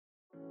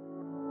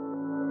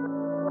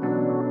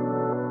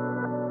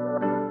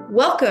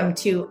Welcome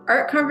to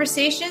Art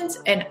Conversations,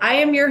 and I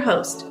am your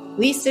host,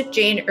 Lisa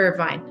Jane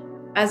Irvine.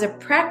 As a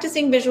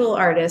practicing visual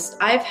artist,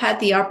 I've had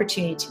the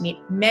opportunity to meet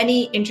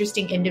many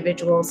interesting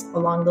individuals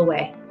along the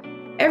way.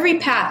 Every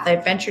path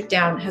I've ventured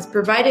down has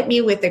provided me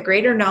with a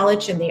greater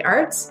knowledge in the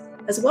arts,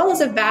 as well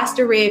as a vast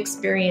array of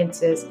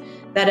experiences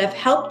that have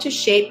helped to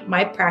shape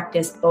my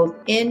practice both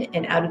in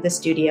and out of the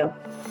studio.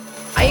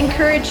 I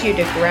encourage you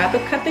to grab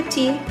a cup of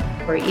tea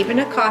or even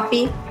a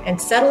coffee and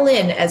settle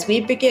in as we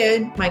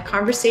begin my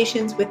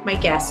conversations with my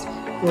guests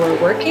who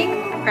are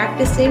working,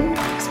 practicing,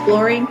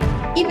 exploring,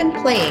 even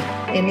playing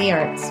in the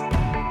arts.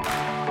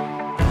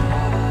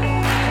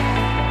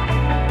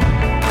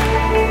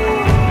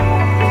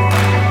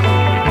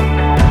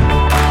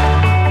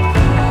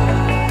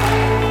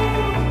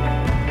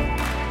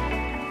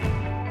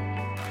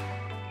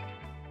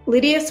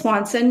 Lydia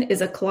Swanson is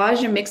a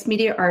collage and mixed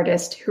media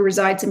artist who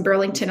resides in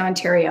Burlington,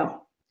 Ontario.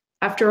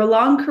 After a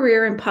long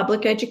career in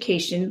public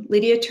education,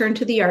 Lydia turned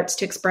to the arts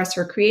to express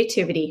her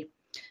creativity.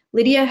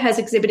 Lydia has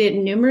exhibited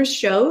in numerous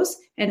shows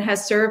and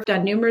has served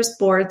on numerous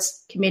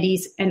boards,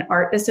 committees, and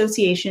art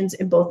associations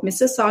in both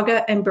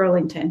Mississauga and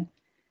Burlington.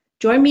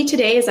 Join me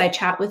today as I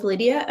chat with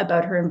Lydia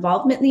about her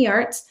involvement in the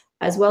arts,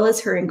 as well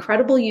as her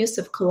incredible use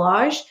of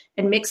collage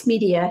and mixed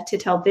media to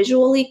tell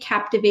visually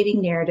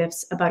captivating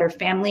narratives about her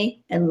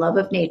family and love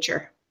of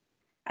nature.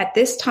 At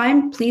this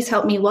time, please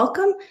help me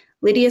welcome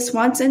Lydia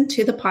Swanson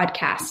to the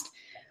podcast.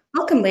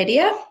 Welcome,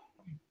 Lydia.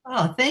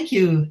 Oh, thank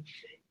you.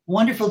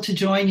 Wonderful to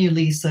join you,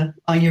 Lisa,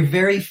 on your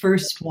very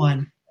first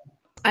one.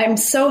 I'm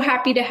so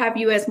happy to have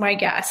you as my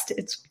guest.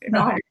 It's an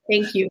honor.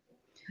 Thank you.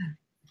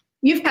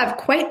 You have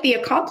quite the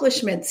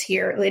accomplishments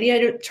here,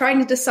 Lydia. Trying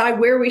to decide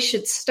where we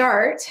should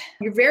start.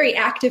 You're very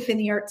active in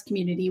the arts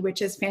community,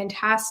 which is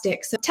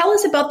fantastic. So tell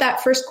us about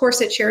that first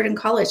course at Sheridan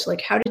College. Like,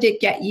 how did it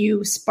get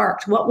you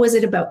sparked? What was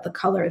it about the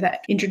color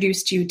that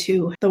introduced you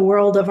to the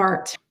world of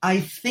art? I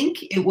think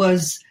it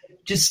was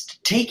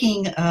just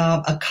taking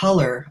a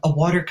color, a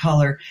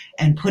watercolor,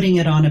 and putting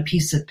it on a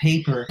piece of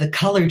paper. The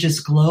color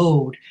just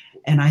glowed,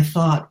 and I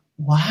thought,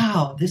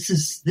 wow, this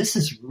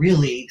is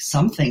really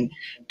something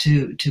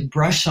to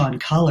brush on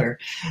color.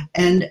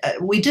 And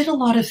we did a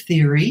lot of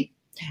theory,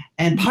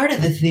 and part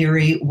of the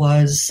theory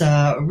was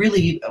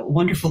really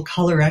wonderful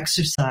color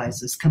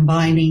exercises,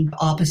 combining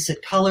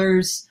opposite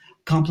colors,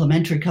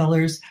 complementary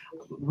colors,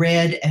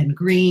 red and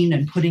green,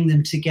 and putting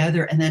them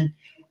together, and then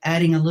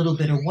adding a little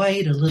bit of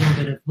white, a little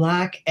bit of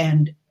black,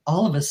 and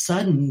all of a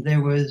sudden there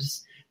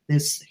was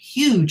this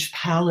huge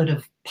palette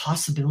of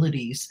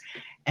possibilities,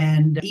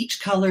 and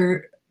each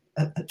color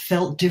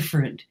felt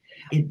different.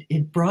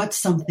 It brought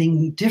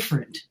something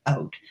different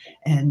out,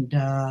 and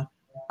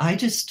I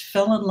just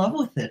fell in love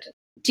with it.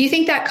 Do you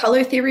think that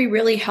color theory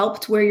really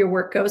helped where your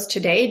work goes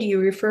today? Do you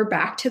refer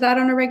back to that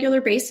on a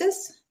regular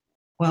basis?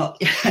 Well,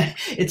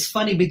 it's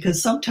funny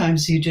because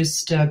sometimes you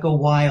just go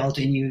wild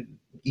and you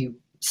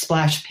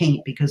splash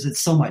paint because it's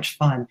so much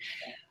fun.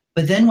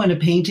 But then when a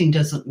painting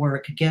doesn't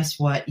work, guess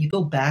what? You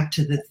go back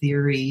to the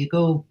theory, you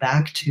go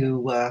back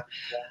to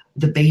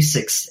the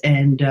basics,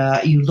 and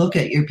you look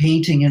at your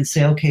painting and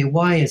say, okay,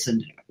 why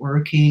isn't it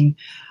working?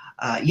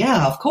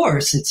 Yeah, of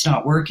course it's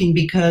not working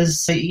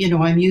because,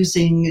 I'm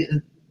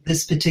using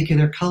this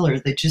particular color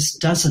that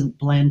just doesn't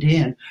blend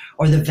in,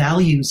 or the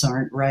values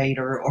aren't right,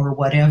 or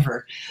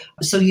whatever.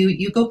 So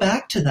you go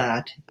back to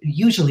that,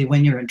 usually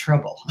when you're in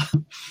trouble.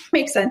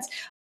 Makes sense.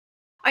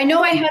 I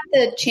know I had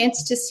the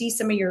chance to see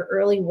some of your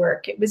early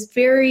work. It was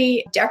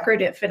very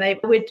decorative, and I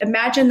would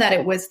imagine that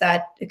it was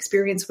that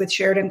experience with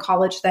Sheridan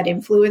College that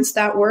influenced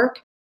that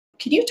work.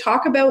 Can you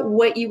talk about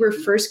what you were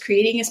first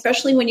creating,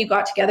 especially when you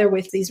got together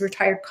with these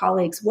retired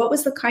colleagues? What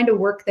was the kind of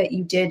work that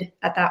you did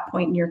at that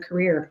point in your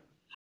career?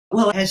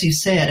 Well, as you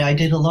said, I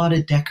did a lot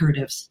of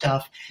decorative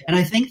stuff, and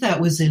I think that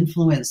was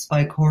influenced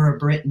by Cora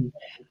Britton.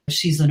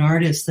 She's an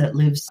artist that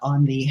lives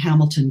on the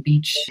Hamilton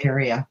Beach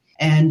area.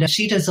 And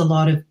she does a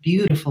lot of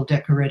beautiful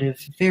decorative,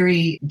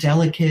 very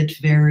delicate,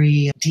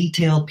 very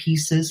detailed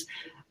pieces.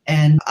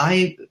 And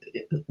I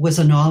was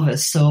a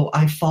novice, so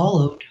I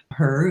followed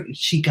her.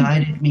 She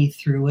guided me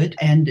through it.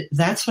 And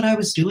that's what I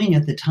was doing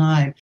at the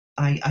time.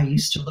 I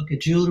used to look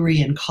at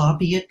jewelry and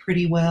copy it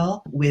pretty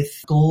well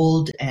with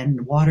gold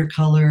and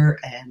watercolor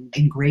and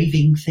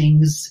engraving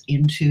things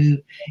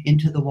into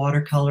the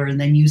watercolor,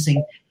 and then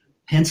using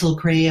pencil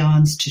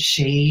crayons to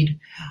shade.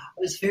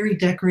 It was very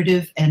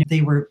decorative, and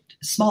they were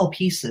small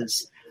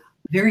pieces,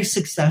 very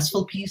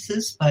successful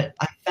pieces, but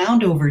I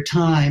found over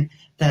time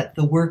that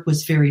the work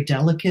was very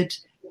delicate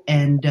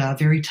and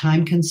very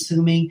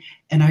time-consuming,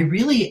 and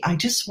I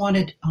just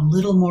wanted a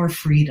little more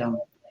freedom.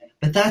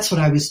 But that's what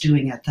I was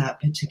doing at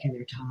that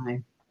particular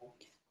time.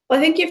 Well,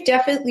 I think you've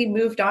definitely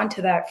moved on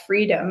to that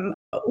freedom.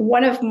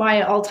 One of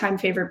my all-time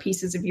favorite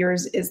pieces of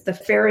yours is the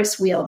Ferris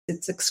wheel.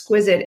 It's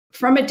exquisite.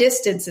 From a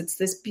distance, it's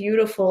this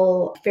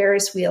beautiful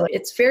Ferris wheel.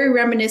 It's very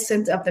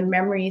reminiscent of the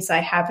memories I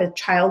have of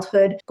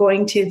childhood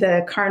going to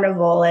the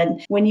carnival.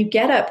 And when you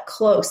get up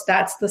close,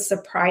 that's the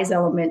surprise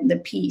element in the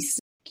piece.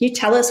 Can you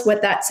tell us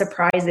what that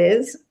surprise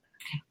is?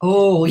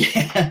 Oh,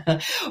 yeah.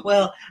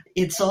 Well,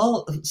 it's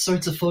all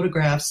sorts of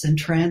photographs and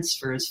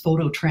transfers,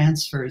 photo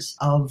transfers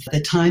of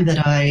the time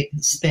that I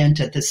spent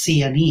at the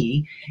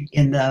CNE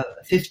in the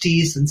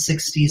 50s and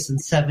 60s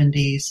and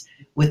 70s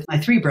with my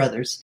three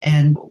brothers.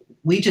 And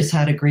we just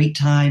had a great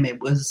time.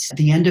 It was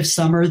the end of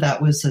summer.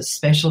 That was a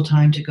special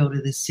time to go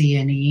to the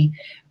CNE.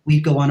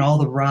 We'd go on all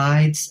the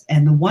rides.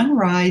 And the one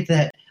ride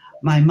that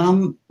my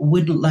mom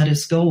wouldn't let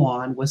us go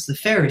on was the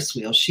Ferris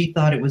wheel. She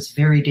thought it was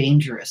very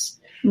dangerous.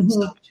 Mm-hmm.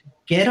 So to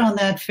get on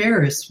that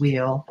Ferris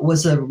wheel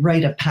was a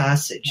rite of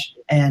passage.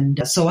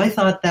 And so I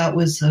thought that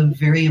was a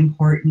very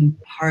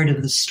important part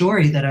of the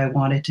story that I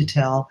wanted to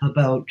tell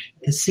about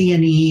the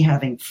CNE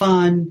having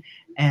fun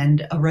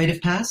and a rite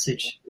of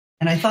passage.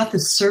 And I thought the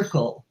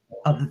circle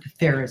of the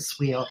Ferris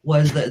wheel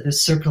was the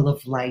circle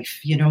of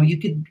life. You know, you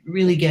could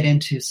really get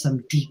into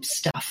some deep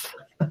stuff.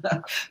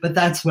 But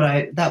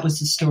that was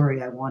the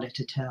story I wanted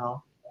to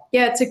tell.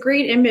 Yeah, it's a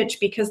great image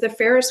because the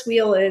Ferris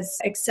wheel is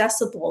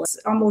accessible. It's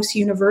almost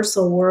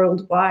universal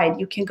worldwide.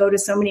 You can go to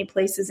so many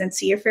places and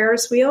see a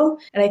Ferris wheel.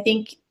 And I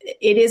think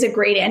it is a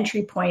great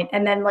entry point.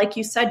 And then, like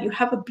you said, you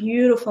have a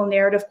beautiful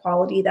narrative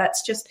quality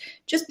that's just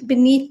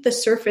beneath the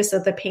surface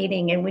of the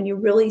painting. And when you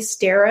really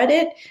stare at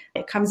it,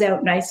 it comes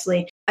out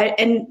nicely.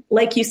 And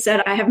like you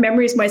said, I have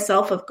memories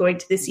myself of going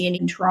to the CNE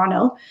in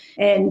Toronto,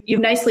 and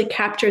you've nicely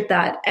captured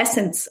that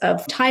essence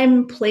of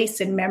time, place,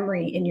 and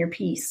memory in your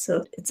piece.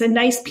 So it's a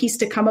nice piece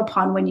to come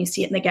upon when you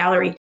see it in the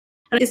gallery.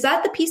 Is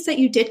that the piece that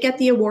you did get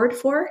the award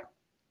for?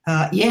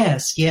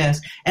 Yes.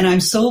 And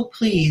I'm so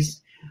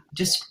pleased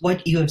just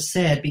what you have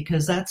said,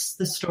 because that's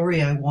the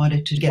story I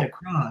wanted to get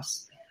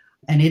across.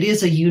 And it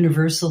is a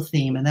universal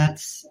theme, and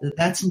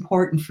that's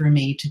important for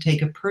me, to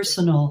take a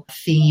personal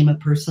theme, a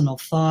personal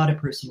thought, a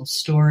personal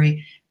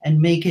story, and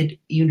make it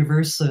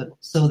universal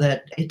so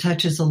that it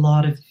touches a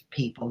lot of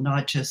people,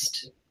 not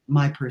just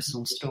my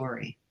personal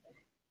story.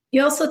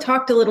 You also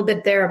talked a little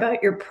bit there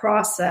about your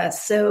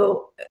process.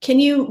 So can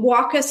you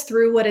walk us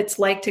through what it's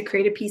like to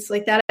create a piece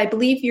like that? I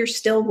believe you're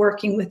still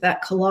working with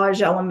that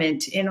collage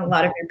element in a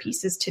lot of your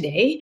pieces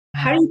today.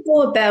 How do you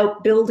go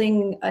about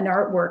building an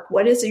artwork?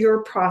 What is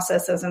your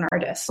process as an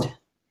artist?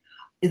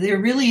 There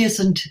really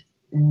isn't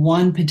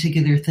one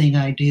particular thing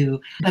I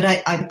do, but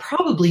I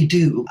probably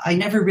do. I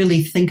never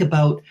really think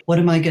about what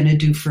am I going to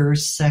do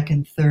first,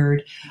 second,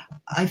 third.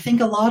 I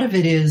think a lot of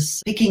it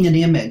is picking an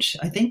image.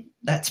 I think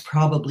that's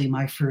probably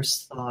my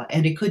first thought.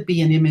 And it could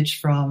be an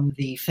image from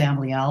the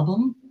family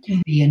album. It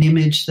could be an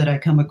image that I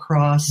come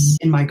across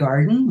in my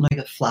garden, like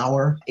a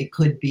flower. It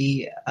could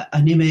be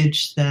an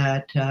image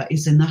that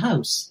is in the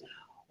house,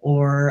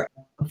 or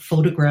a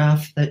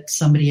photograph that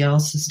somebody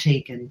else has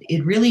taken.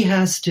 It really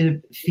has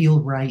to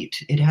feel right.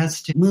 It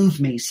has to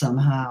move me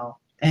somehow.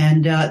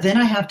 And then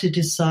I have to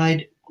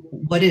decide,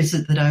 what is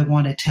it that I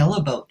want to tell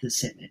about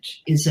this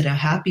image? Is it a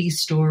happy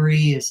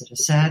story? Is it a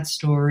sad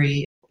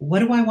story? What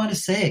do I want to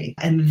say?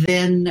 And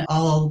then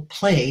I'll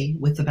play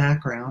with the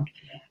background.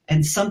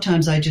 And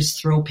sometimes I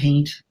just throw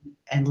paint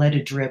and let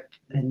it drip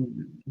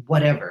and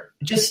whatever,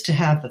 just to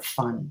have the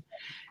fun.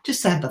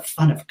 Just have the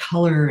fun of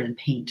color and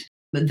paint.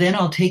 But then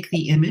I'll take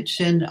the image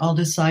and I'll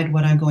decide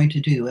what I'm going to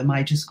do. Am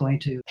I just going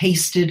to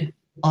paste it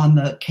on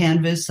the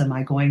canvas? Am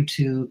I going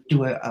to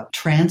do a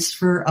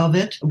transfer of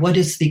it? What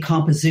is the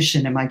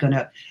composition? Am I going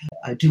to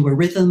do a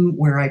rhythm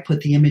where I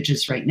put the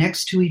images right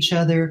next to each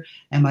other?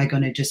 Am I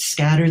going to just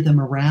scatter them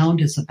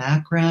around as a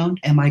background?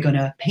 Am I going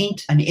to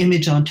paint an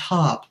image on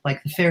top,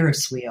 like the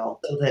Ferris wheel,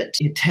 so that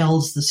it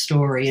tells the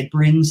story? It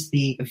brings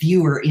the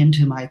viewer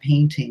into my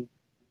painting.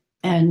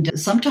 And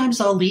sometimes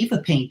I'll leave a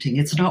painting.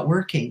 It's not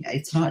working.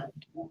 It's not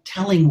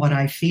telling what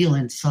I feel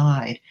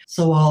inside.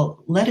 So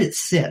I'll let it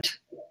sit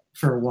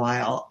for a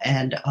while,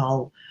 and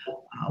I'll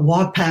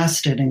walk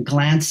past it and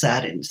glance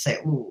at it and say,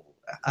 ooh,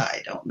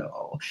 I don't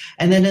know.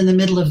 And then in the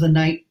middle of the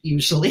night,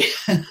 usually,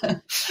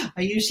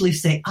 I usually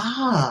say,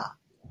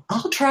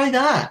 I'll try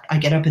that. I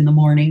get up in the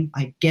morning,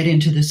 I get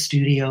into the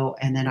studio,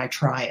 and then I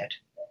try it.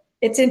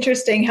 It's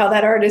interesting how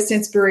that artist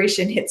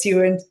inspiration hits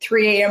you at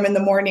 3 a.m. in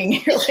the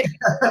morning. You're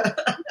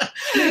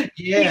like,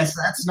 yes,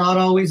 that's not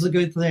always a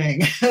good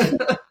thing.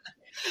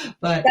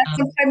 But that's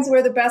sometimes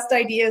where the best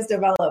ideas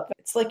develop.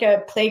 It's like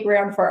a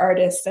playground for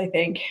artists, I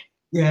think.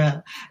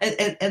 Yeah.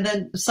 And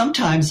then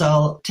sometimes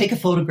I'll take a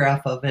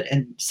photograph of it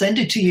and send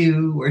it to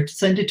you or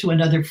send it to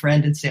another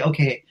friend and say,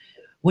 okay,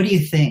 what do you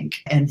think?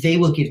 And they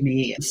will give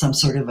me some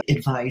sort of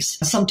advice.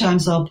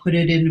 Sometimes I'll put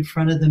it in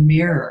front of the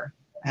mirror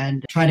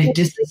and try to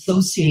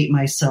disassociate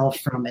myself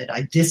from it.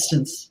 I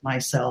distance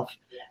myself,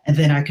 and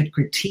then I could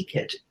critique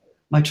it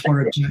much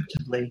more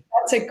objectively.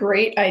 That's a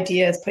great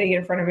idea, is putting it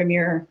in front of a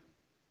mirror.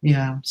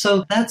 Yeah.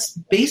 So that's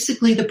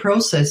basically the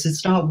process.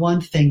 It's not one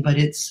thing, but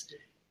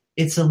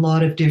it's a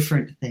lot of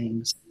different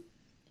things.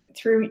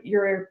 Through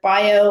your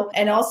bio,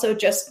 and also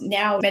just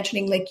now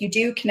mentioning, like, you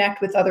do connect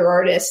with other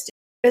artists,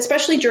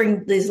 especially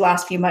during these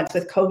last few months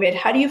with COVID.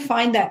 How do you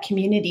find that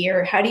community,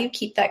 or how do you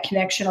keep that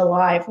connection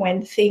alive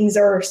when things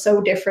are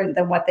so different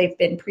than what they've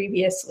been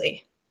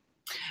previously?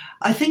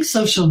 I think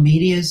social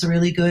media is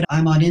really good.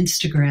 I'm on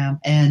Instagram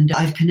and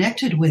I've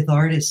connected with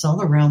artists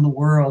all around the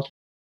world.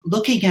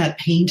 Looking at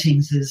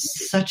paintings is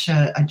such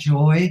a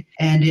joy,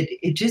 and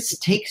it just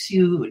takes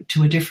you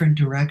to a different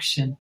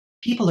direction.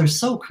 People are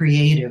so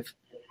creative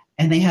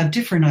and they have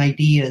different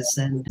ideas,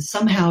 and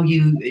somehow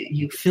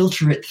you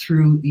filter it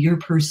through your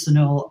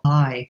personal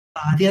eye.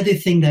 The other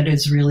thing that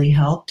has really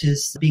helped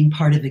is being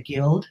part of a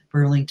guild,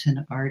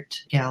 Burlington Art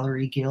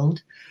Gallery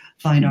Guild,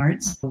 Fine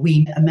Arts.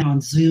 We met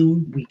on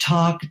Zoom, we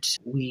talked,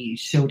 we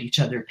showed each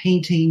other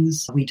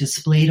paintings, we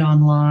displayed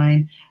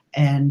online.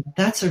 And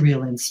that's a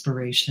real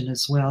inspiration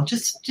as well.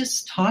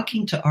 Just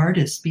talking to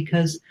artists,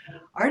 because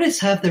artists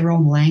have their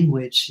own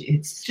language.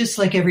 It's just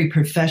like every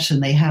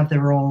profession, they have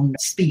their own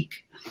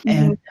speak. Mm-hmm.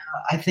 And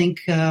I think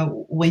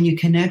when you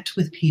connect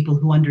with people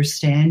who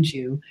understand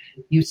you,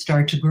 you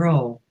start to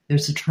grow.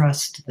 There's a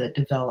trust that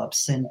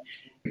develops, and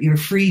you're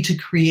free to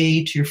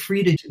create. You're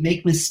free to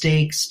make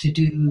mistakes, to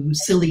do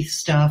silly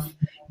stuff.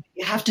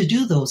 You have to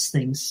do those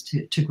things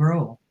to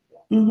grow.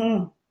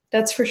 Mm-hmm.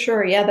 That's for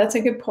sure. Yeah, that's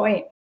a good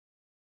point.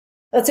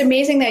 That's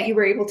amazing that you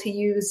were able to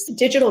use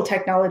digital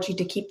technology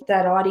to keep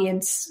that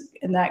audience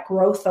and that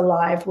growth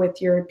alive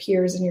with your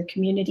peers and your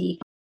community.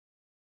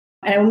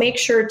 And I'll make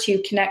sure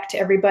to connect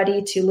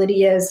everybody to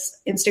Lydia's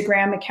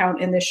Instagram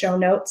account in the show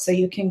notes so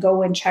you can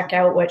go and check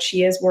out what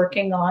she is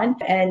working on.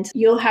 And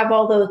you'll have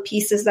all the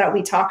pieces that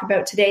we talk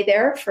about today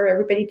there for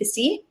everybody to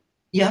see.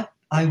 Yeah,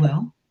 I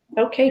will.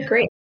 Okay,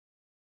 great.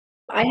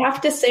 I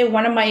have to say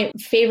one of my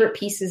favorite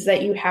pieces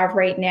that you have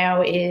right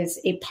now is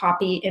a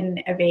poppy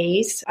in a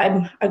vase.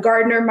 I'm a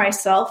gardener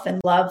myself and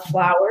love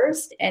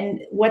flowers.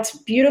 And what's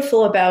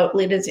beautiful about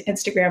Lydia's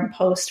Instagram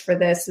post for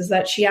this is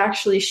that she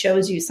actually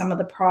shows you some of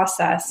the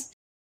process.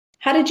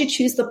 How did you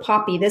choose the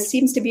poppy? This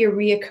seems to be a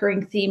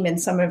reoccurring theme in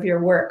some of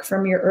your work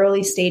from your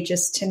early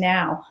stages to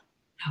now.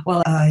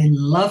 Well, I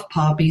love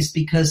poppies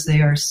because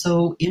they are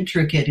so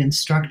intricate in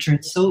structure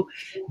and so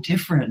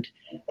different.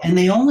 And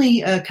they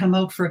only come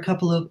out for a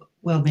couple of,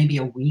 well, maybe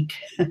a week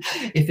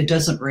if it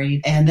doesn't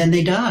rain, and then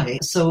they die.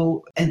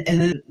 So,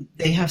 and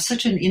they have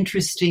such an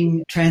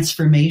interesting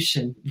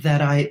transformation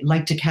that I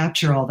like to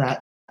capture all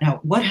that. Now,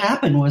 what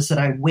happened was that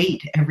I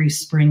wait every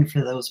spring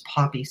for those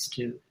poppies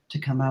to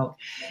come out.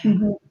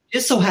 Mm-hmm.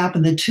 Just so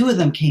happened that two of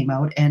them came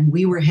out, and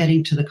we were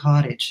heading to the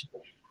cottage.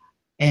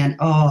 And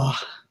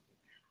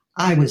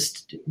I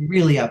was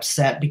really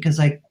upset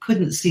because I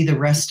couldn't see the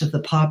rest of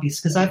the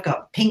poppies, because I've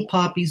got pink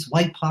poppies,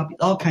 white poppies,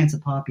 all kinds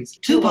of poppies.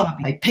 Two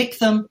poppies. I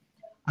picked them.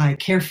 I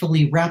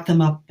carefully wrapped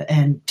them up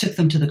and took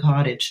them to the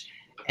cottage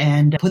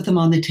and put them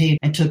on the table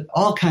and took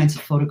all kinds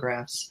of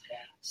photographs.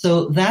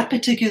 So that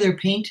particular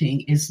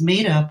painting is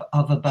made up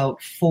of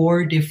about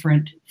 4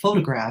 different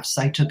photographs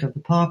I took of the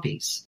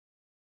poppies.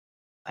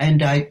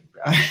 And I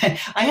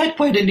had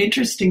quite an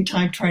interesting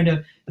time trying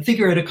to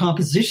figure out a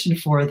composition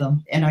for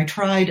them. And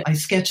I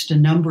sketched a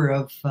number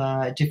of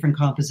different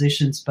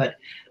compositions, but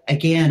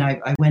again,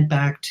 I went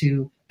back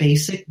to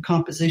basic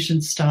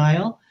composition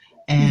style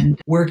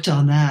and worked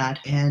on that.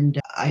 And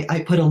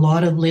I put a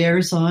lot of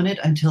layers on it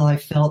until I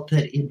felt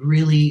that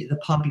the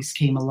poppies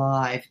came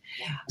alive.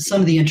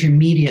 Some of the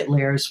intermediate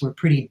layers were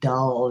pretty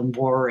dull and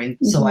boring.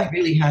 Mm-hmm. So I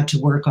really had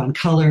to work on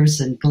colors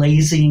and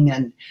glazing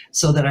and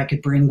so that I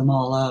could bring them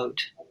all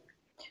out.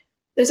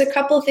 There's a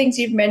couple of things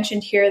you've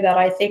mentioned here that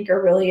I think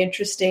are really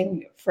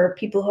interesting for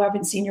people who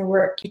haven't seen your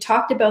work. You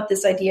talked about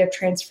this idea of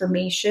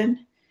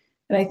transformation.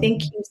 And I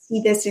think you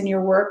see this in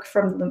your work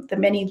from the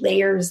many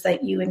layers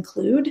that you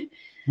include.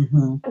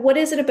 Mm-hmm. What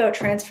is it about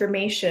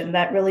transformation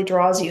that really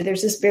draws you?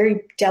 There's this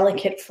very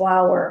delicate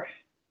flower.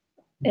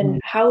 Mm-hmm.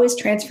 And how is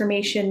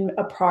transformation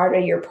a part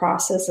of your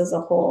process as a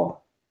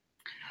whole?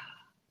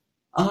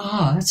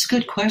 That's a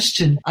good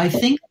question. I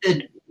think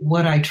that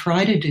what I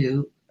try to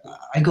do,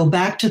 I go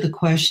back to the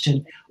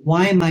question,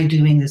 why am I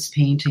doing this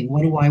painting?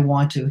 What do I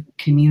want to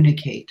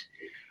communicate?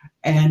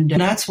 And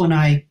that's when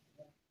I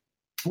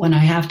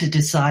have to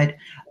decide,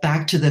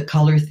 back to the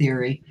color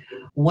theory,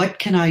 what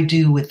can I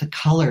do with the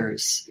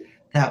colors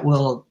that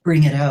will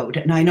bring it out?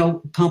 And I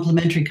know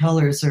complementary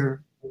colors are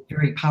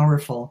very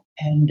powerful.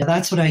 And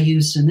that's what I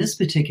used in this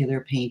particular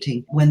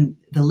painting. When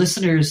the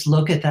listeners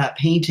look at that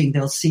painting,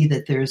 they'll see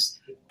that there's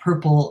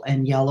purple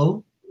and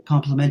yellow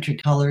complementary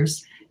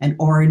colors and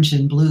orange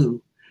and blue.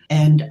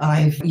 And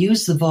I've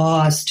used the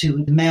vase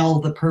to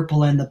meld the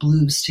purple and the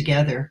blues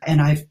together.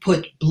 And I've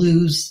put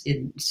blues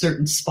in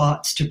certain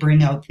spots to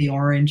bring out the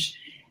orange.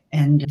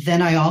 And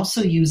then I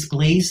also use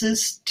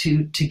glazes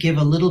to give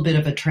a little bit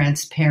of a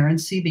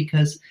transparency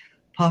because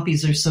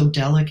poppies are so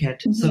delicate.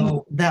 Mm-hmm.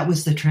 So that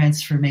was the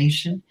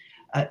transformation.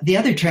 The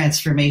other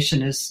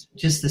transformation is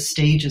just the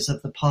stages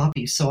of the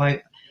poppy. So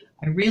I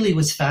really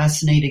was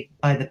fascinated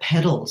by the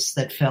petals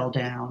that fell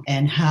down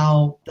and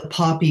how the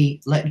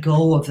poppy let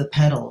go of the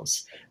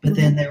petals. But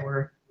then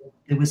there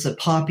was a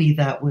poppy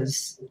that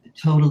was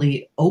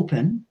totally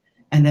open.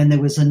 And then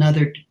there was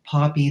another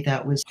poppy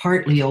that was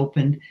partly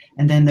open.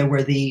 And then there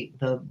were the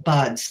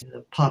buds,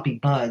 the poppy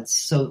buds.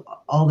 So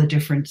all the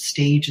different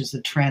stages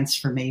of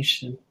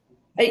transformation.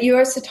 You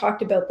also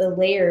talked about the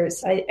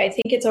layers. I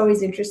think it's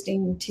always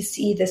interesting to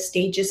see the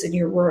stages in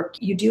your work.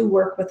 You do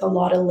work with a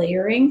lot of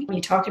layering.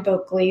 You talked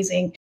about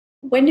glazing.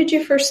 When did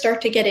you first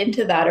start to get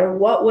into that? Or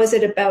what was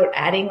it about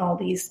adding all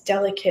these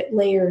delicate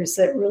layers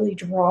that really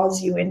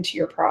draws you into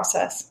your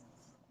process?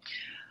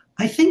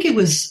 I think it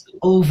was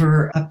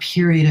over a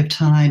period of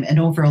time and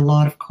over a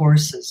lot of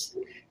courses.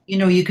 You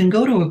know, you can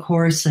go to a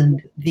course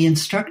and the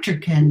instructor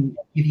can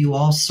give you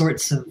all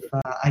sorts of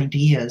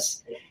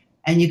ideas,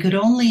 and you could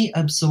only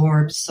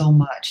absorb so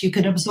much. You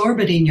can absorb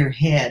it in your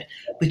head,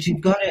 but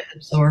you've got to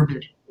absorb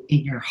it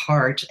in your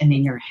heart and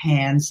in your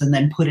hands and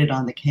then put it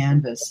on the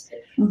canvas.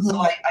 Mm-hmm. So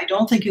I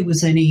don't think it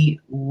was any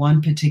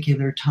one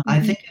particular time. Mm-hmm.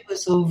 I think it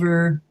was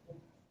over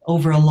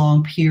a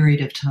long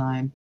period of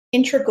time.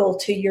 Integral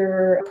to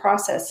your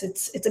process.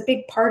 It's a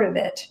big part of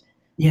it.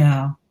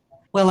 Yeah.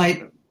 Well,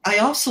 I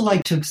also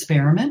like to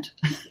experiment.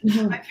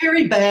 Mm-hmm. I'm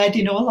very bad.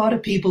 You know, a lot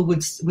of people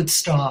would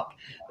stop.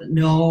 But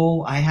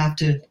no, I have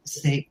to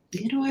say,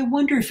 you know, I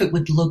wonder if it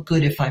would look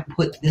good if I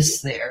put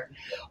this there,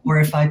 or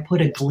if I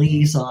put a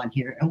glaze on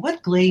here. And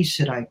what glaze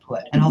should I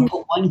put? And I'll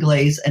put one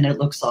glaze and it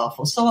looks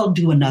awful, so I'll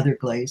do another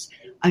glaze.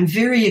 I'm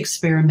very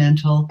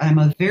experimental.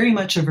 I'm very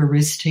much of a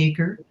risk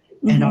taker,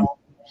 and I'll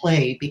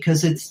play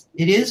because it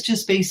is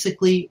just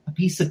basically a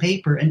piece of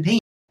paper and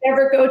paint.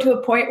 Never go to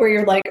a point where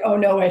you're like, oh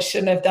no, I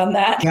shouldn't have done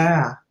that.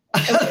 Yeah.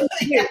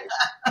 Yeah.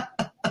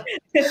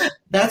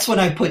 That's when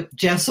I put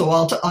gesso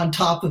on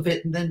top of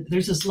it, and then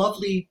there's this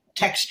lovely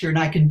texture and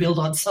I can build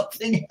on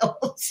something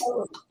else.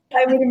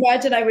 I would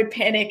imagine I would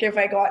panic if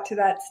I got to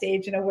that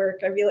stage in a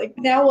work. I'd be like,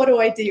 now what do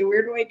I do?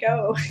 Where do I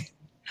go?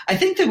 I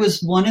think there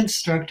was one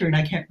instructor, and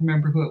I can't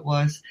remember who it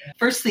was.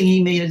 First thing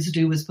he made us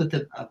do was put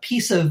a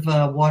piece of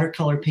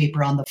watercolor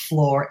paper on the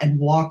floor and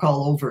walk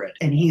all over it.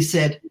 And he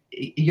said,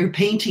 your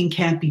painting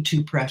can't be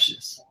too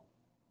precious.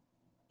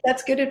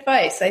 That's good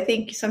advice. I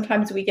think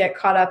sometimes we get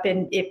caught up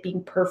in it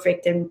being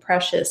perfect and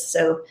precious.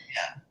 So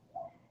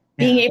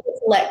being able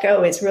to let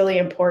go is really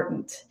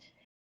important.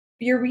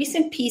 Your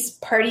recent piece,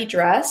 Party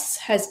Dress,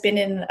 has been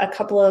in a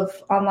couple of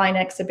online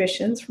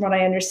exhibitions, from what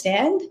I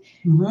understand.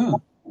 Mm-hmm.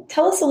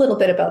 Tell us a little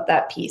bit about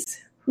that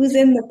piece. Who's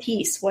in the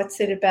piece? What's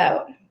it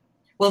about?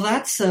 Well,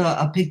 that's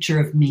a picture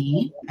of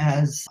me,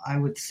 as I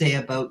would say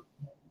about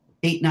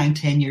 8, 9,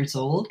 10 years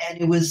old.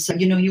 And it was,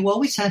 you know, you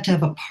always had to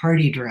have a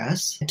party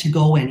dress to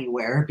go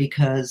anywhere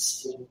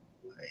because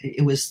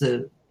it was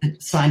the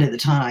sign of the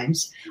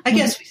times. I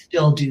guess we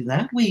still do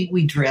that.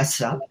 We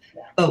dress up,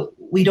 but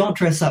we don't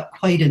dress up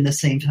quite in the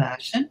same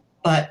fashion.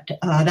 But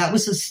that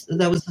was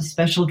a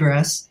special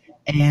dress,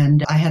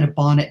 and I had a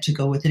bonnet to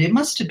go with it. It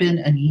must have been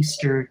an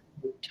Easter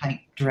type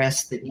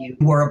dress that you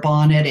wore a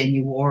bonnet and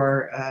you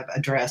wore a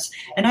dress.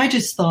 And I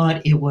just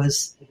thought it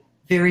was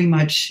very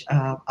much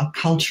a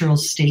cultural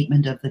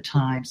statement of the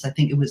times. I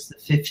think it was the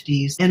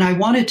 50s. And I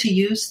wanted to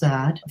use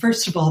that,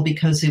 first of all,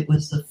 because it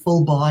was the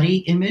full body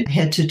image,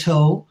 head to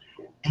toe.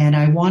 And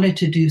I wanted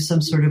to do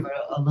some sort of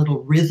a little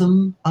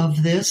rhythm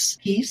of this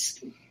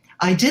piece.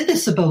 I did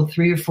this about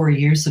 3 or 4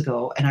 years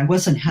ago, and I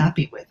wasn't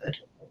happy with it.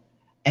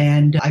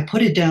 And I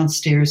put it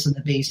downstairs in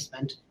the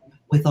basement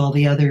with all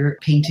the other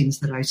paintings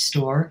that I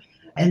store.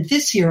 And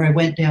this year I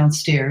went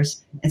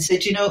downstairs and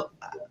said, you know,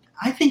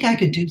 I think I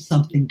could do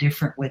something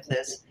different with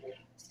this.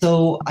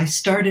 So I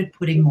started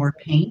putting more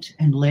paint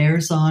and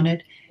layers on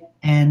it.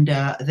 And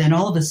then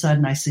all of a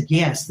sudden I said,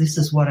 yes, this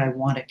is what I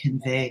want to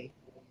convey.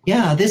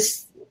 Yeah,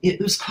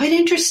 it was quite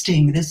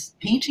interesting. This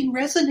painting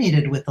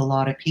resonated with a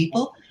lot of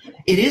people.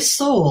 It is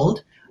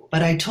sold,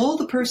 but I told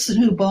the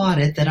person who bought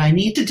it that I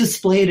need to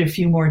display it a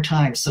few more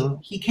times, so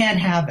he can't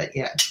have it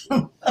yet.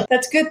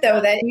 That's good, though,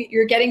 that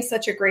you're getting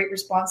such a great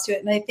response to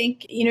it. And I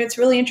think, you know, it's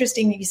really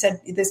interesting that you said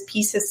this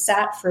piece has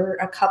sat for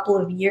a couple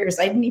of years.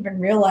 I didn't even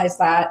realize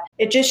that.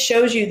 It just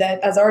shows you that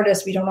as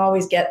artists, we don't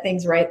always get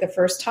things right the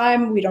first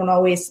time. We don't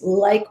always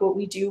like what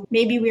we do.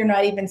 Maybe we're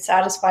not even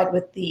satisfied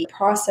with the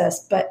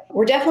process, but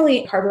we're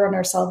definitely harder on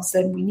ourselves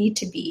than we need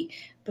to be,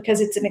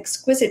 because it's an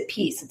exquisite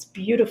piece. It's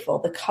beautiful.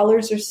 The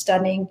colors are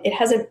stunning. It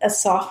has a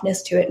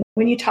softness to it.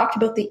 When you talked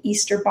about the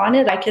Easter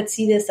bonnet, I could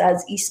see this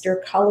as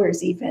Easter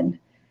colors even.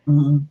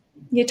 Mm-hmm.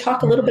 You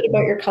talk a little bit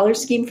about your color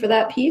scheme for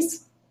that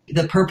piece?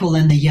 The purple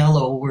and the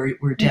yellow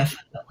were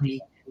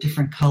definitely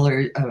different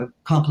color,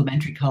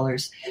 complementary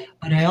colors.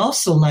 But I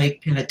also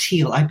like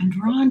teal. I've been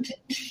drawn to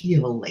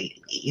teal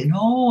lately, you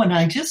know, and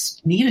I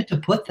just needed to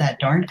put that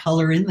darn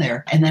color in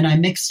there. And then I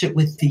mixed it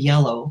with the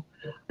yellow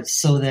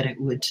so that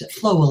it would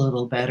flow a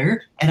little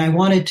better. And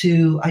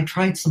I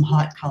tried some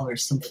hot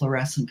colors, some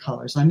fluorescent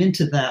colors. I'm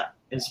into that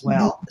as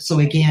well. Mm-hmm. So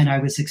again, I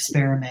was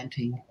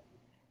experimenting.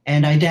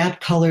 And I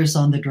dabbed colors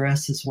on the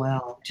dress as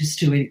well, just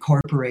to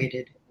incorporate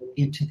it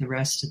into the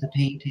rest of the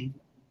painting.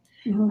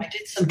 Mm-hmm. I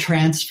did some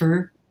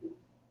transfer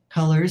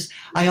colors.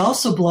 I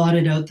also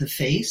blotted out the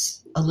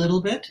face a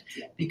little bit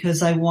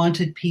because I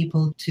wanted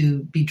people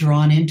to be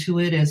drawn into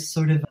it as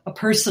sort of a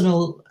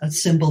personal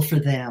symbol for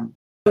them.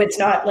 It's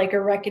not like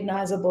a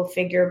recognizable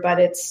figure, but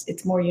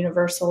it's more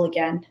universal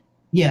again.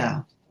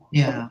 Yeah.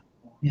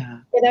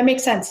 That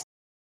makes sense.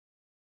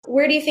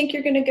 Where do you think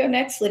you're going to go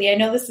next, Lydia? I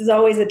know this is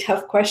always a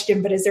tough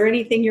question, but is there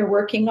anything you're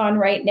working on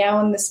right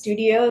now in the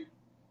studio?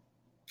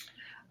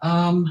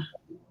 I'm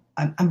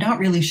not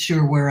really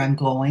sure where I'm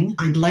going.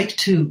 I'd like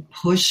to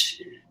push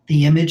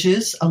the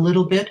images a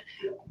little bit,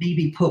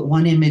 maybe put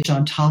one image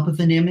on top of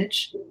an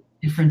image,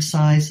 different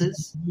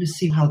sizes, to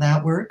see how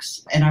that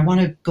works. And I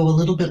want to go a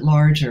little bit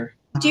larger.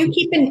 Do you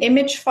keep an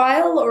image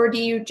file, or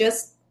do you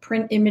just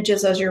print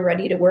images as you're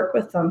ready to work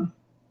with them?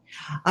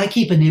 I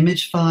keep an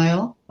image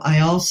file. I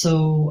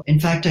also, in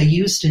fact, I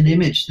used an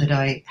image that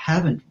I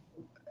haven't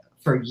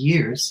for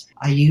years.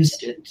 I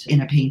used it in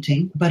a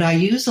painting, but I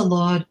use a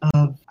lot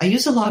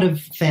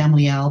of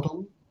family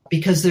album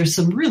because there's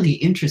some really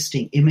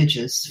interesting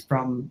images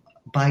from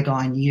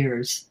bygone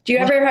years. Do you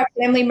ever have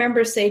family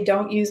members say,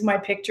 "Don't use my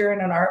picture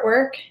in an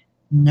artwork"?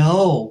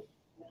 No.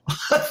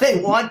 They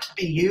want to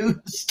be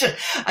used.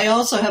 I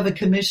also have a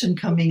commission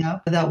coming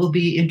up that will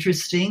be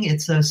interesting.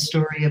 It's a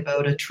story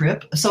about a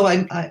trip. So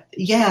I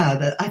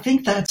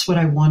think that's what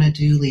I want to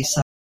do,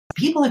 Lisa.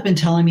 People have been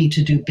telling me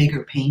to do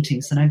bigger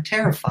paintings, and I'm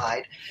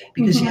terrified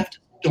because you have to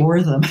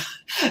store them.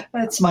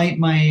 That's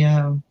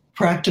my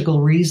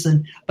practical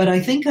reason. But I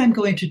think I'm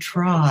going to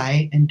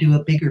try and do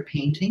a bigger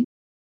painting.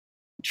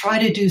 Try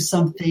to do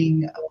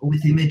something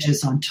with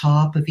images on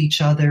top of each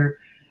other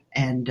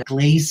and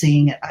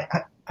glazing.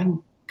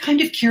 I'm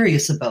kind of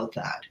curious about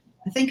that.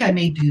 I think I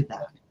may do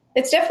that.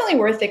 It's definitely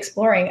worth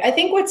exploring. I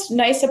think what's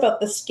nice about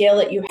the scale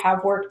that you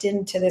have worked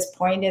into this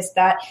point is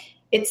that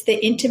it's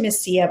the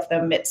intimacy of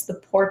them. It's the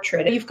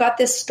portrait. You've got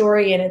this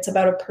story and it's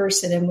about a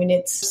person. And when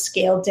it's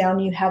scaled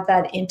down, you have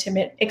that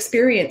intimate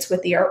experience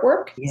with the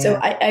artwork. Yeah. So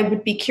I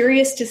would be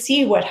curious to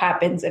see what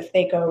happens if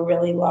they go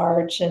really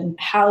large and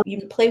how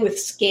you play with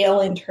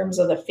scale in terms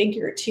of the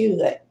figure too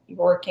that you're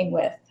working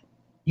with.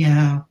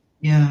 Yeah.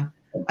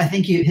 I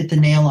think you hit the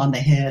nail on the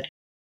head.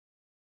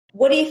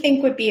 What do you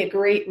think would be a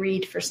great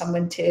read for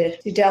someone to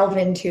delve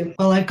into?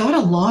 Well, I've got a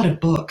lot of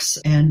books,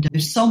 and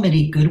there's so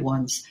many good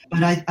ones.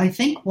 But I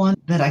think one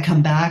that I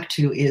come back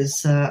to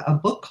is a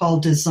book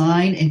called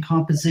Design and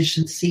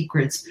Composition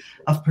Secrets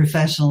of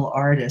Professional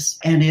Artists.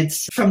 And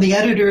it's from the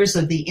editors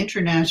of the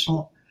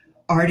International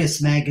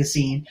Artist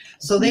magazine.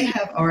 So they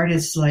have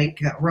artists like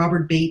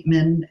Robert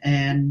Bateman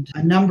and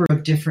a number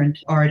of different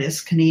artists,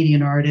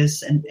 Canadian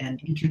artists and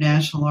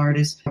international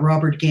artists,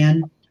 Robert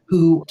Genn,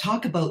 who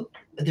talk about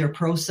their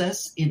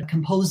process in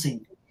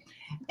composing.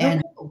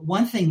 And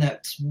one thing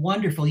that's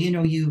wonderful,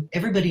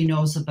 everybody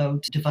knows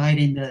about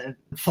dividing the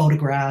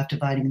photograph,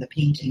 dividing the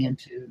painting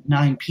into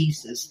 9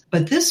 pieces.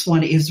 But this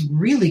one is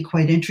really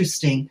quite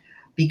interesting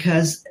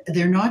because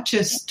they're not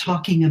just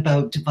talking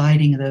about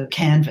dividing the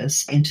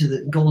canvas into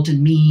the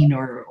golden mean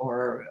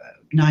or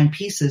 9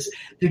 pieces.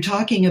 They're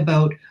talking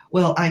about,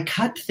 well, I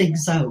cut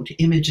things out,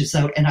 images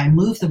out, and I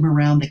move them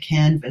around the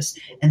canvas.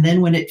 And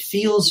then when it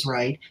feels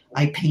right,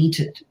 I paint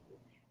it.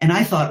 And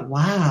I thought,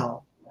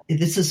 wow,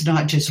 this is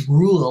not just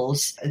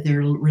rules. They're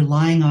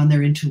relying on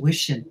their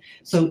intuition.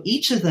 So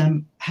each of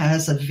them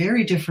has a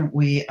very different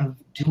way of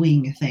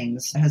doing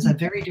things, has a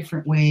very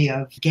different way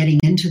of getting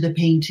into the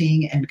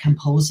painting and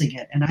composing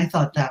it. And I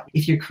thought that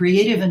if you're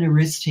creative and a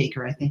risk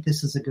taker, I think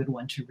this is a good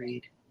one to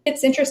read.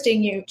 It's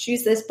interesting you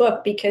choose this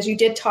book because you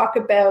did talk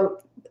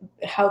about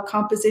how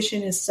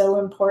composition is so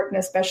important,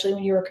 especially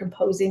when you were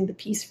composing the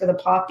piece for the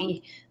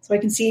poppy. So I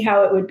can see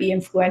how it would be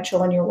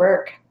influential in your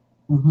work.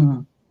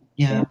 Mm-hmm.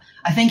 Yeah,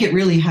 I think it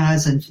really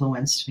has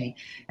influenced me.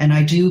 And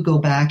I do go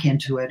back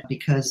into it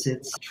because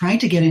it's trying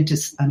to get into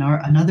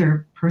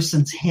another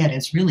person's head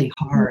is really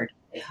hard,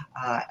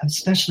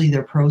 especially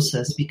their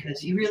process,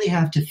 because you really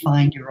have to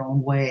find your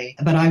own way.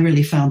 But I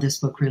really found this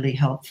book really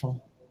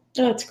helpful.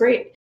 Oh, that's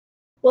great.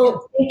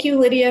 Well, thank you,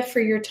 Lydia, for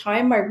your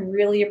time. I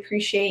really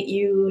appreciate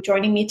you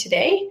joining me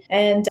today.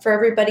 And for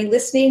everybody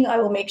listening, I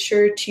will make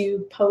sure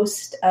to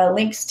post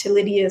links to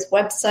Lydia's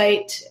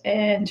website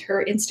and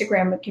her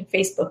Instagram and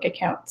Facebook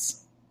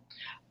accounts.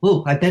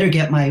 Oh, I better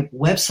get my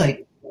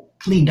website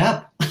cleaned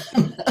up.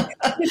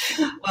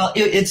 Well,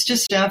 it's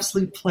just an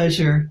absolute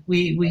pleasure.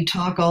 We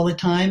talk all the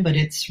time, but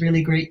it's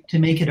really great to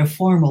make it a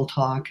formal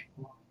talk.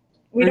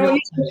 We don't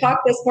usually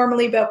talk this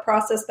formally about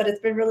process, but it's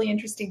been really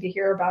interesting to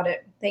hear about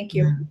it. Thank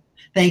you. Yeah.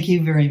 Thank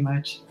you very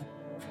much.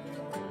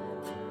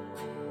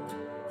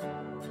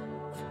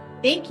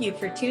 Thank you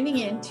for tuning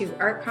in to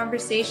Art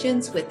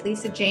Conversations with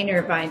Lisa Jane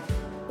Irvine.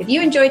 If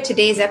you enjoyed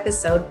today's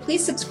episode,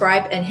 please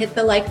subscribe and hit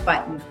the like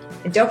button.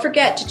 And don't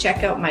forget to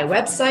check out my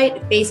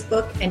website,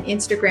 Facebook, and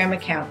Instagram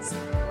accounts.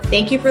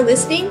 Thank you for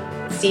listening.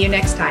 See you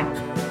next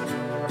time.